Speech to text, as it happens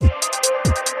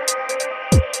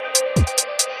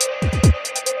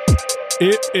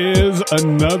It is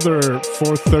another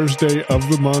fourth Thursday of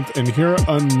the month, and here at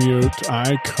Unmute,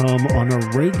 I come on a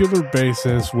regular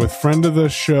basis with friend of the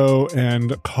show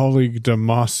and colleague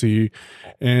Demasi.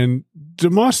 And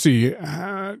Demasi,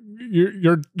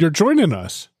 you're joining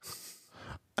us.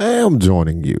 I am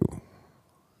joining you.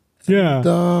 Yeah.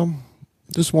 And,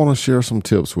 just want to share some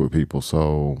tips with people.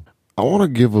 So I want to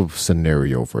give a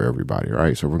scenario for everybody,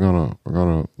 right? So we're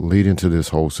gonna lead into this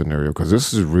whole scenario because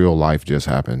this is real life just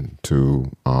happened to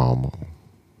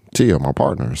Tia, my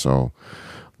partner. So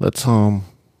let's we're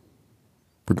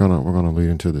gonna lead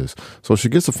into this. So she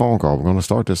gets a phone call. We're gonna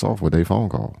start this off with a phone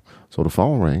call. So the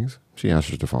phone rings. She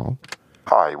answers the phone.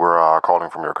 Hi, we're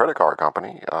calling from your credit card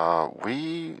company.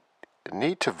 We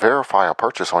need to verify a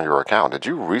purchase on your account. Did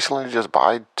you recently just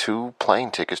buy 2 plane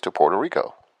tickets to Puerto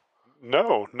Rico?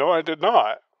 No, I did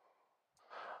not.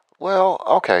 Well,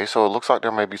 okay, so it looks like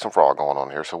there may be some fraud going on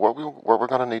here. So what we're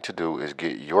going to need to do is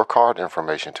get your card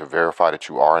information to verify that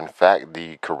you are in fact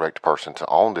the correct person to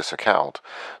own this account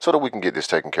so that we can get this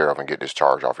taken care of and get this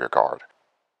charge off your card.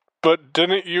 But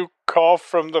didn't you call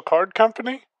from the card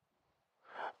company?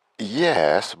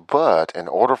 Yes, but in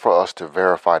order for us to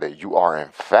verify that you are in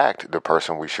fact the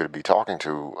person we should be talking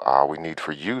to, we need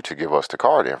for you to give us the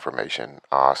card information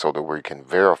so that we can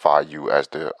verify you as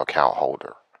the account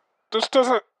holder. This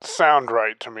doesn't sound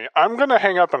right to me. I'm going to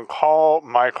hang up and call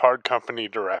my card company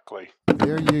directly.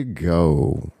 There you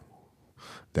go.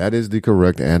 That is the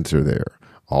correct answer there.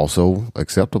 Also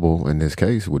acceptable in this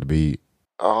case would be,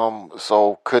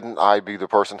 so couldn't I be the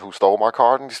person who stole my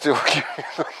card and still give you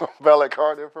the valid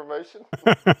card information?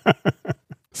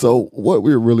 So what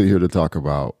we're really here to talk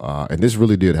about, and this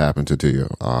really did happen to Tia,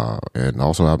 and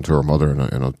also happened to her mother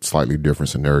in a slightly different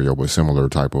scenario, but similar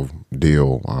type of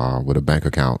deal with a bank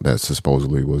account that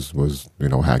supposedly was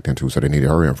hacked into, so they needed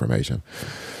her information.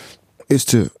 Is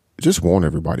to just warn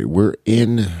everybody, we're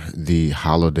in the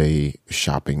holiday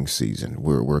shopping season.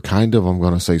 We're kind of, I'm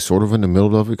going to say, sort of in the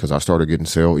middle of it because I started getting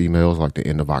sale emails like the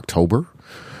end of October.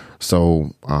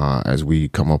 So as we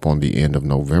come up on the end of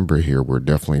November here, we're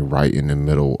definitely right in the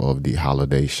middle of the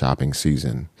holiday shopping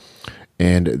season.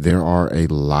 And there are a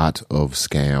lot of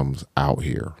scams out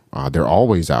here. They're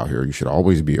always out here. You should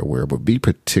always be aware, but be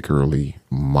particularly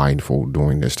mindful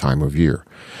during this time of year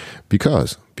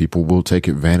because people will take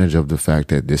advantage of the fact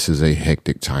that this is a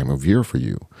hectic time of year for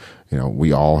you. You know,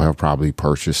 we all have probably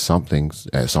purchased something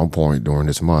at some point during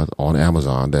this month on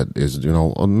Amazon that is,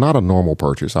 not a normal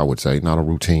purchase, I would say, not a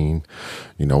routine,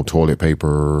 toilet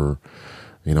paper,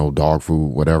 dog food,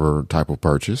 whatever type of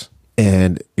purchase.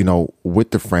 And,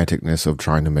 with the franticness of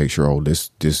trying to make sure,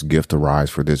 this gift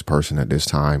arrives for this person at this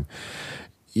time,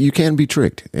 you can be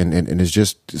tricked. And it's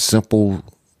just simple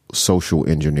social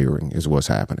engineering is what's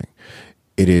happening.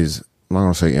 It is, I'm not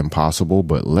going to say impossible,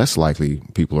 but less likely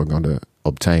people are going to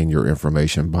obtain your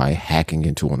information by hacking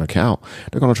into an account.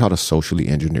 They're going to try to socially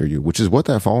engineer you, which is what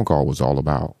that phone call was all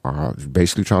about.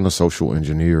 Basically trying to social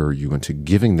engineer you into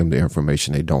giving them the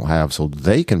information they don't have so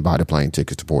they can buy the plane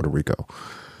tickets to Puerto Rico.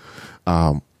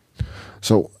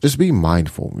 So just be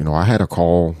mindful. I had a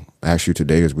call actually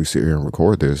today as we sit here and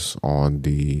record this on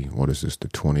the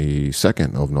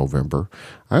 22nd of November.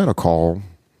 I had a call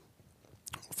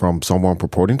from someone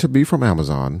purporting to be from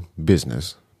Amazon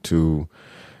Business to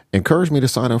encourage me to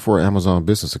sign up for an Amazon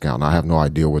Business account. Now, I have no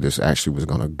idea where this actually was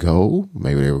going to go.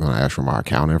 Maybe they were going to ask for my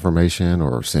account information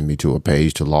or send me to a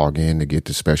page to log in to get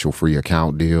the special free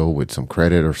account deal with some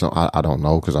credit or something. I don't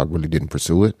know because I really didn't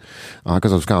pursue it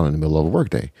because I was kind of in the middle of a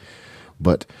workday.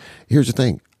 But here's the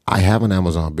thing. I have an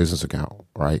Amazon Business account,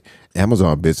 right?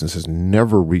 Amazon Business has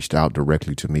never reached out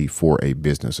directly to me for a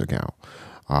business account.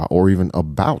 Or even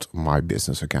about my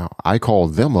business account. I call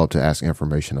them up to ask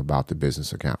information about the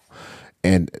business account.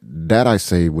 And that, I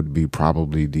say, would be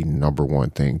probably the number one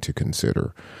thing to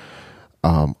consider.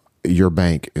 Your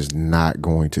bank is not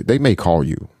going to, they may call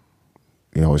you.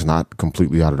 It's not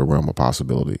completely out of the realm of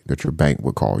possibility that your bank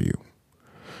would call you.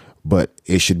 But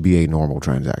it should be a normal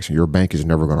transaction. Your bank is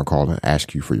never going to call and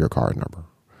ask you for your card number.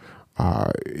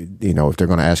 If they're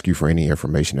going to ask you for any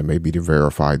information, it may be to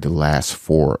verify the last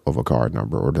 4 of a card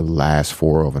number or the last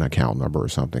 4 of an account number or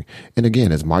something. And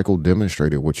again, as Michael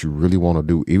demonstrated, what you really want to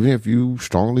do, even if you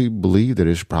strongly believe that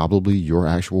it's probably your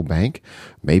actual bank,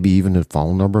 maybe even the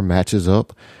phone number matches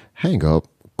up, hang up,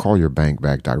 call your bank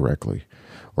back directly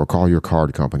or call your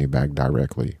card company back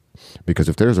directly. Because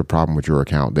if there's a problem with your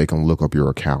account, they can look up your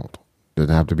account. It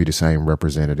doesn't have to be the same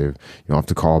representative. You don't have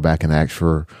to call back and ask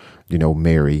for,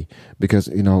 Mary, because,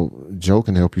 Joe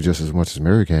can help you just as much as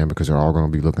Mary can because they're all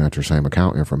going to be looking at your same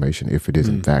account information if it is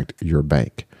in fact your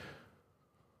bank.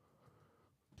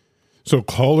 So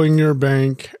calling your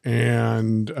bank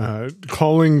and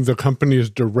calling the companies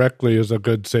directly is a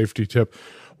good safety tip.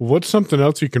 What's something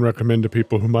else you can recommend to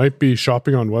people who might be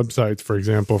shopping on websites, for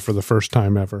example, for the first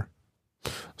time ever?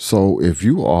 So if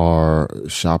you are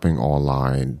shopping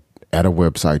online at a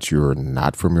website you're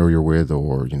not familiar with,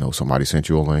 or, somebody sent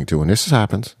you a link to, and this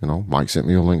happens, Mike sent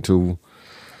me a link to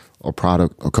a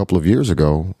product a couple of years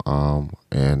ago,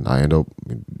 and I ended up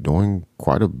doing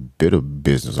quite a bit of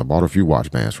business. I bought a few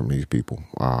watch bands from these people.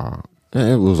 And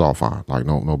it was all fine, like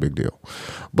no big deal.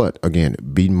 But again,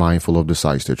 be mindful of the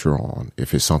sites that you're on.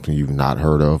 If it's something you've not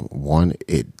heard of, one,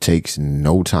 it takes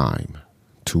no time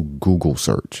to Google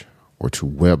search or to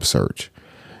web search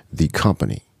the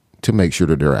company to make sure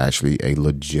that they're actually a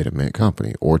legitimate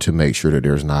company, or to make sure that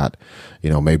there's not,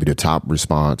 maybe the top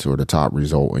response or the top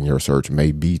result in your search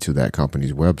may be to that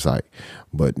company's website.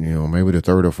 But, maybe the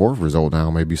third or fourth result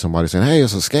now may be somebody saying, hey,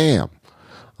 it's a scam.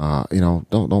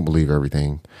 Don't believe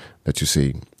everything that you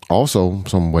see. Also,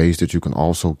 some ways that you can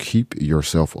also keep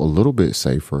yourself a little bit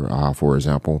safer. For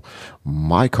example,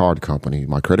 my credit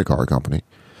card company,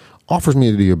 offers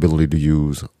me the ability to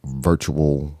use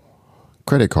virtual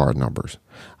credit card numbers.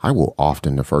 I will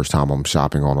often, the first time I'm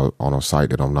shopping on a site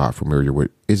that I'm not familiar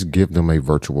with, is give them a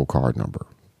virtual card number.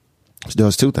 It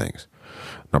does two things.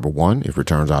 Number one, if it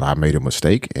turns out I made a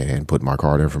mistake and put my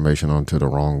card information onto the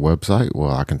wrong website,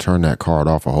 well, I can turn that card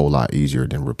off a whole lot easier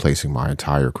than replacing my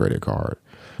entire credit card.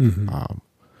 Mm-hmm.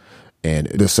 And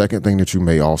the second thing that you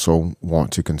may also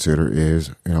want to consider is,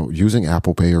 using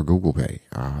Apple Pay or Google Pay.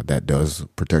 That does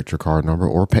protect your card number,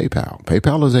 or PayPal.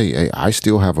 PayPal is I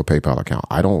still have a PayPal account.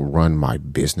 I don't run my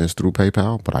business through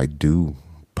PayPal, but I do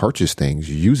purchase things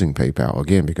using PayPal,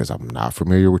 again, because I'm not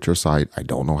familiar with your site. I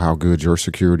don't know how good your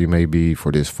security may be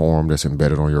for this form that's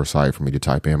embedded on your site for me to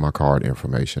type in my card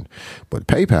information. But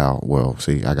PayPal, well,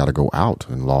 see, I got to go out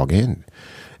and log in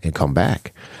and come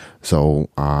back. So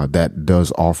that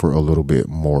does offer a little bit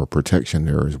more protection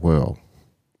there as well.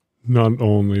 Not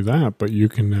only that, but you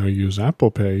can now use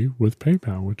Apple Pay with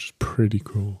PayPal, which is pretty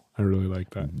cool. I really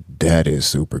like that. That is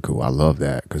super cool. I love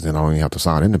that, because then I don't even have to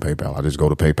sign into PayPal. I just go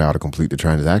to PayPal to complete the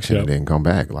transaction and then come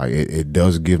back. Like it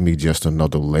does give me just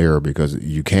another layer, because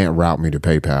you can't route me to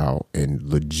PayPal and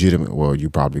well, you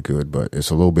probably could, but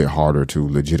it's a little bit harder to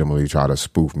legitimately try to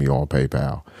spoof me on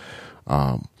PayPal.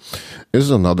 This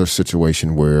is another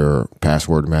situation where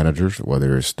password managers,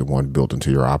 whether it's the one built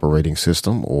into your operating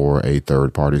system or a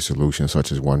third-party solution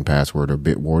such as 1Password or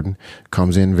Bitwarden,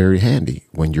 comes in very handy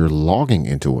when you're logging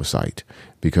into a site.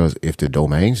 Because if the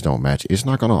domains don't match, it's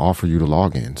not going to offer you to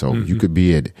log in. So you could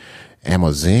be at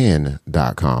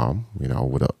Amazon.com,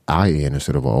 with an IN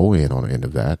instead of an ON on the end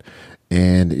of that,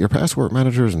 and your password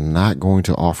manager is not going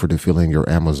to offer to fill in your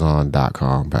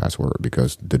Amazon.com password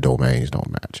because the domains don't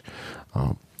match.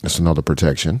 That's another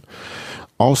protection.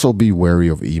 Also, be wary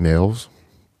of emails,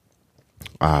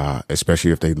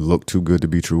 especially if they look too good to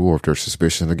be true, or if they're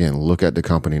suspicious. Again, look at the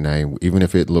company name, even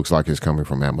if it looks like it's coming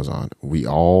from Amazon.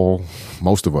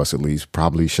 Most of us at least,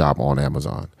 probably shop on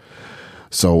Amazon.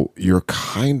 So you're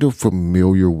kind of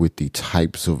familiar with the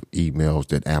types of emails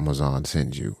that Amazon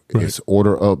sends you. Right. It's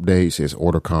order updates, it's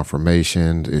order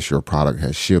confirmations, it's your product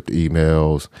has shipped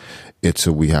emails, it's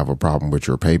we have a problem with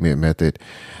your payment method.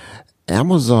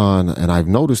 Amazon, and I've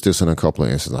noticed this in a couple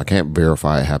of instances. I can't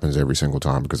verify it happens every single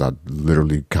time, because I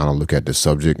literally kind of look at the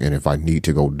subject, and if I need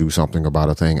to go do something about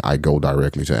a thing, I go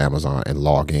directly to Amazon and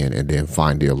log in and then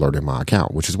find the alert in my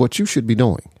account, which is what you should be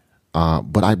doing.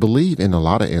 But I believe in a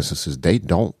lot of instances, they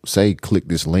don't say click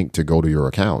this link to go to your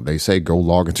account. They say go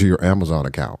log into your Amazon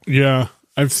account. Yeah,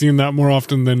 I've seen that more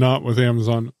often than not with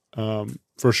Amazon,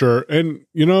 for sure. And,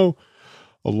 a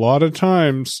lot of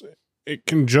times it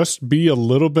can just be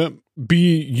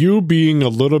you being a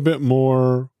little bit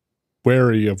more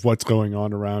wary of what's going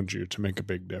on around you to make a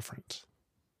big difference.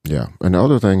 Yeah. And the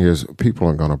other thing is, people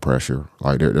are going to pressure.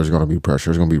 Like there's going to be pressure.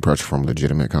 There's going to be pressure from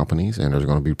legitimate companies, and there's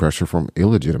going to be pressure from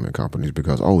illegitimate companies,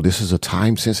 because, this is a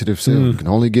time sensitive sale. You can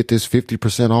only get this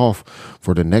 50% off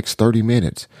for the next 30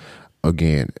 minutes.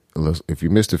 Again, if you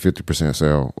missed a 50%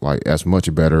 sale, like, that's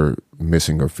much better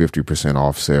missing a 50%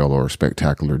 off sale or a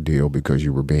spectacular deal because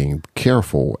you were being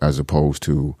careful, as opposed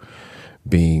to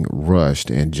being rushed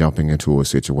and jumping into a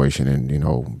situation and,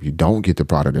 you don't get the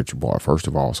product that you bought, first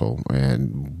of all. So,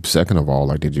 and second of all,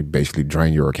 like, did you basically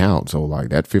drain your account? So, like,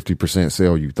 that 50%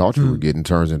 sale you thought you were getting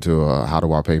turns into how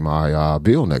do I pay my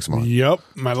bill next month? Yep.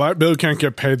 My light bill can't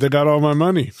get paid. They got all my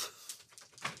money.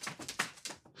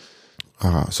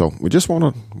 So we just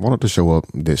wanted to show up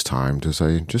this time to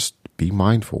say, just be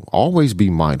mindful. Always be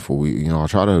mindful. I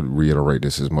try to reiterate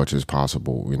this as much as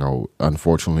possible.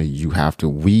 Unfortunately,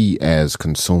 we as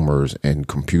consumers and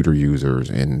computer users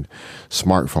and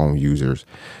smartphone users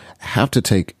have to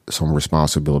take some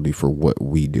responsibility for what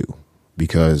we do,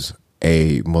 because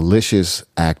a malicious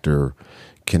actor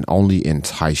can only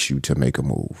entice you to make a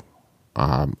move.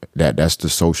 That's the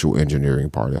social engineering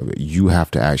part of it. You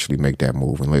have to actually make that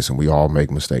move. And listen, we all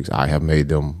make mistakes. I have made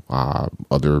them.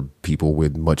 Other people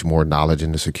with much more knowledge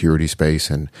in the security space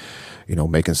and,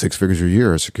 making six figures a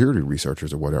year as security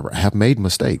researchers or whatever, have made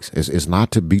mistakes. It's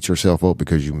not to beat yourself up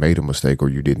because you made a mistake or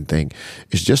you didn't think.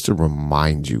 It's just to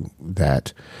remind you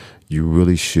that you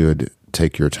really should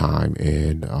take your time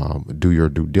and do your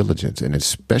due diligence. And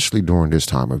especially during this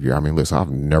time of year. I mean, listen,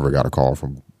 I've never got a call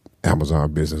from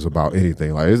Amazon Business about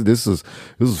anything. Like this is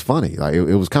funny. Like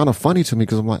it was kind of funny to me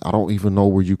because I'm like, I don't even know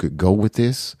where you could go with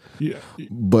this. Yeah.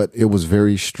 But it was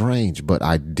very strange. But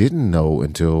I didn't know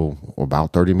until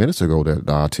about 30 minutes ago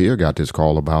that Tia got this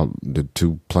call about the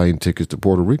 2 plane tickets to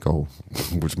Puerto Rico,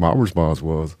 which my response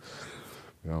was,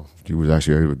 she was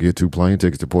actually able to get 2 plane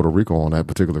tickets to Puerto Rico on that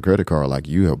particular credit card. Like,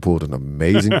 you have pulled an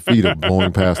amazing feat of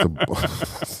blowing past the.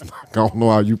 I don't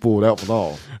know how you pulled that one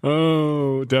off.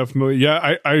 Oh, definitely.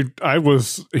 Yeah, I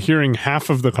was hearing half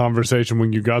of the conversation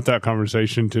when you got that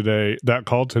that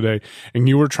call today, and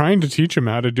you were trying to teach him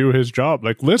how to do his job.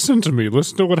 Like, listen to me.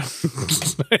 Listen to what I'm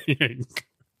saying.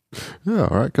 Yeah,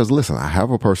 all right. Because listen, I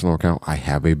have a personal account. I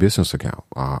have a business account.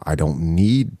 I don't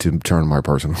need to turn my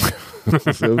personal account.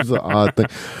 It was an odd thing.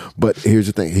 But here's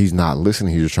the thing. He's not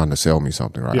listening. He's just trying to sell me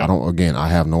something, right? Yeah. I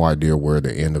have no idea where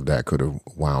the end of that could have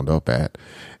wound up at.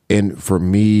 And for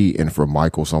me and for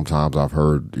Michael, sometimes I've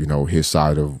heard, his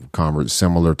side of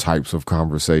similar types of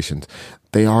conversations.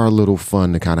 They are a little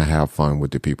fun to kind of have fun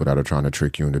with the people that are trying to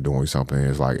trick you into doing something.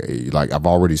 It's like I've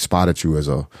already spotted you as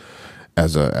a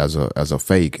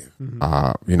fake,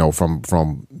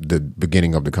 from the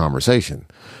beginning of the conversation.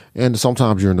 And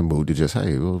sometimes you're in the mood to just,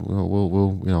 hey,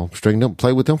 we'll straighten them,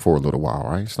 play with them for a little while,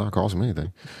 right? It's not costing me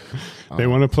anything. They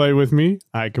want to play with me,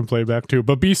 I can play back too.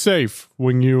 But be safe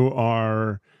when you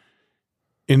are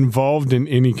involved in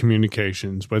any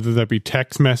communications, whether that be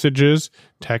text message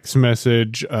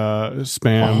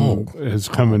spam is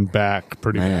coming back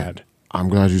pretty bad. I'm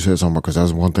glad you said something, because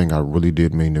that's one thing I really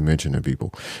did mean to mention to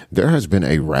people. There has been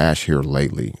a rash here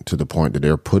lately to the point that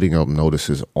they're putting up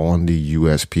notices on the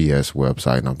USPS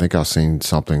website. And I think I've seen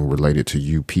something related to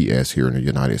UPS here in the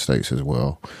United States as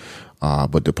well.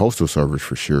 But the Postal Service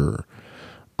for sure.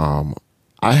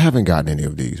 I haven't gotten any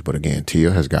of these, but again,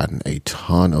 Tia has gotten a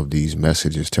ton of these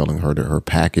messages telling her that her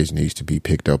package needs to be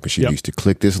picked up and she needs to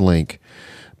click this link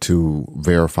to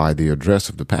verify the address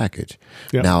of the package.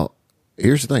 Yep. Now,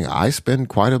 here's the thing. I spend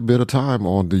quite a bit of time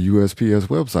on the USPS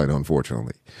website,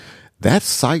 unfortunately. That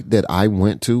site that I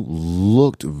went to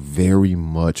looked very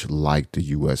much like the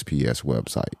USPS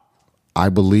website. I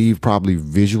believe probably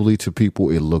visually to people,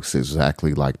 it looks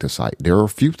exactly like the site. There are a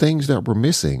few things that were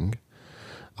missing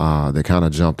that kind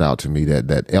of jumped out to me,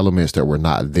 that elements that were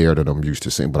not there that I'm used to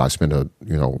seeing, but I spent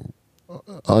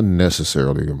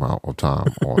unnecessarily amount of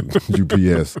time on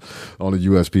UPS, on the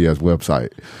USPS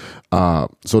website.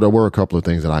 So there were a couple of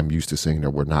things that I'm used to seeing that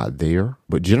were not there,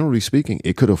 but generally speaking,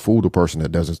 it could have fooled a person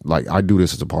that doesn't, like, I do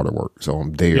this as a part of work. So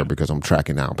I'm there because I'm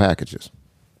tracking down packages.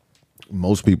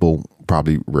 Most people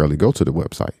probably rarely go to the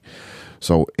website.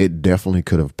 So it definitely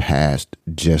could have passed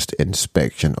just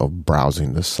inspection of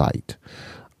browsing the site.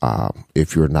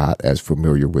 If you're not as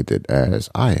familiar with it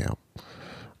as I am.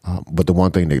 But the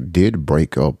one thing that did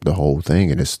break up the whole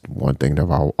thing, and it's one thing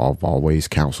that I've always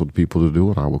counseled people to do,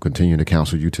 and I will continue to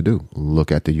counsel you to do,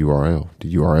 look at the URL.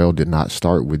 The URL did not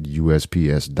start with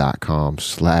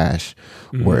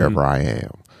USPS.com/wherever I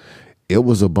am. It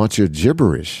was a bunch of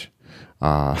gibberish.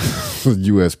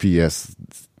 USPS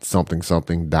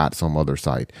something dot some other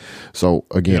site. So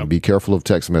again, be careful of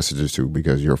text messages too,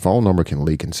 because your phone number can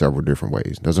leak in several different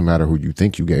ways. Doesn't matter who you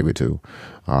think you gave it to.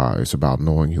 It's about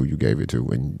knowing who you gave it to,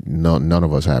 and none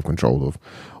of us have control of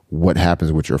what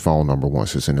happens with your phone number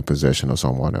once it's in the possession of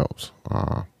someone else.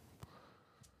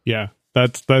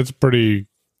 That's pretty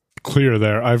clear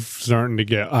there. I've starting to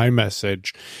get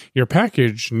iMessage. Your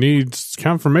package needs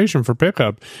confirmation for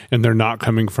pickup, and they're not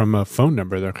coming from a phone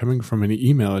number. They're coming from an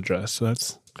email address. So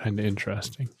that's kind of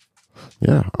interesting.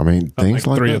 Yeah, I mean, things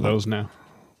like 3 that. of those now.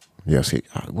 Yeah, see,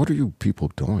 what are you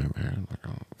people doing, man?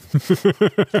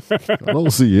 I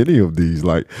don't see any of these.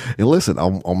 Like, and listen,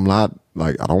 I'm not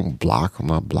like, I don't block. I'm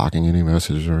not blocking any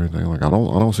messages or anything. Like, I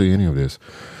don't see any of this.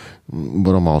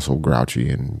 But I'm also grouchy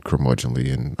and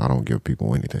curmudgeonly, and I don't give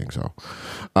people anything. So,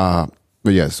 but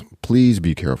yes, please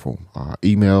be careful.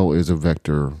 Email is a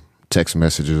vector Text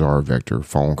messages are a vector.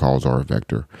 Phone calls are a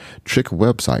vector. Trick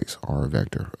websites are a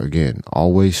vector. Again,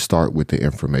 always start with the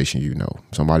information you know.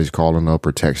 Somebody's calling up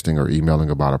or texting or emailing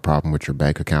about a problem with your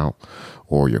bank account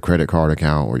or your credit card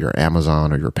account or your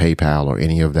Amazon or your PayPal or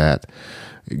any of that.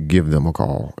 Give them a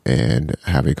call and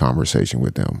have a conversation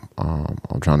with them.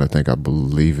 I'm trying to think. I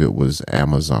believe it was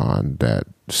Amazon that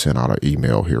sent out an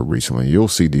email here recently. You'll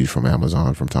see these from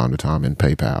Amazon from time to time and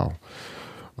PayPal.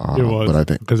 It was, but I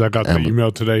think because I got the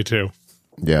email today too.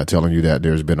 Yeah, telling you that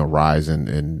there's been a rise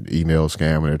in email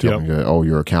scam, and they're telling you that, oh,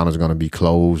 your account is going to be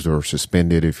closed or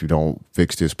suspended if you don't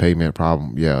fix this payment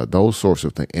problem. Yeah, those sorts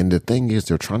of things. And the thing is,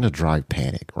 they're trying to drive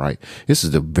panic, right? This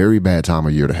is a very bad time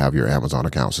of year to have your Amazon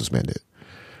account suspended.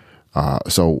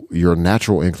 So your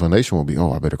natural inclination will be,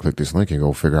 oh, I better click this link and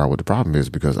go figure out what the problem is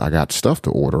because I got stuff to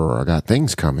order or I got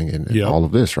things coming and all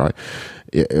of this, right?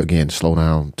 Again, slow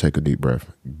down, take a deep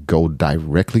breath, go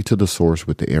directly to the source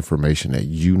with the information that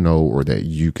you know or that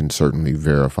you can certainly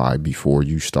verify before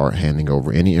you start handing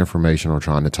over any information or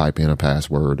trying to type in a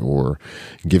password or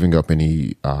giving up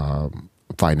any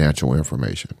financial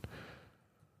information.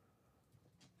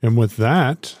 And with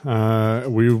that,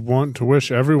 we want to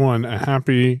wish everyone a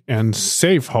happy and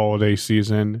safe holiday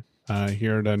season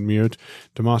here at Unmute.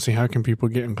 Demasi, how can people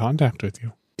get in contact with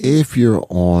you? If you're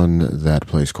on that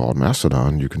place called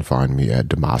Mastodon, you can find me at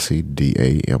Damasi,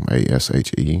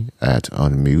 DAMASHE, at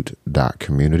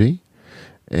unmute.community.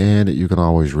 And you can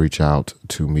always reach out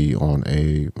to me on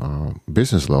a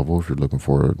business level if you're looking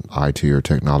for an IT or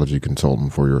technology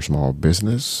consultant for your small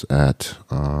business at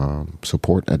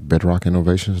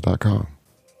support@bedrockinnovations.com.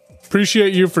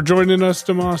 Appreciate you for joining us,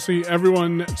 Demasi.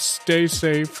 Everyone, stay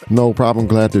safe. No problem.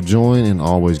 Glad to join and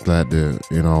always glad to,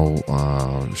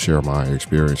 share my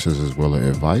experiences as well as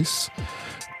advice.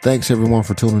 Thanks, everyone,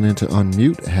 for tuning in to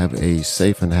Unmute. Have a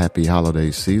safe and happy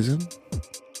holiday season.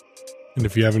 And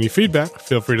if you have any feedback,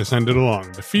 feel free to send it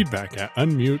along to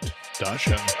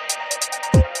feedback@unmute.show.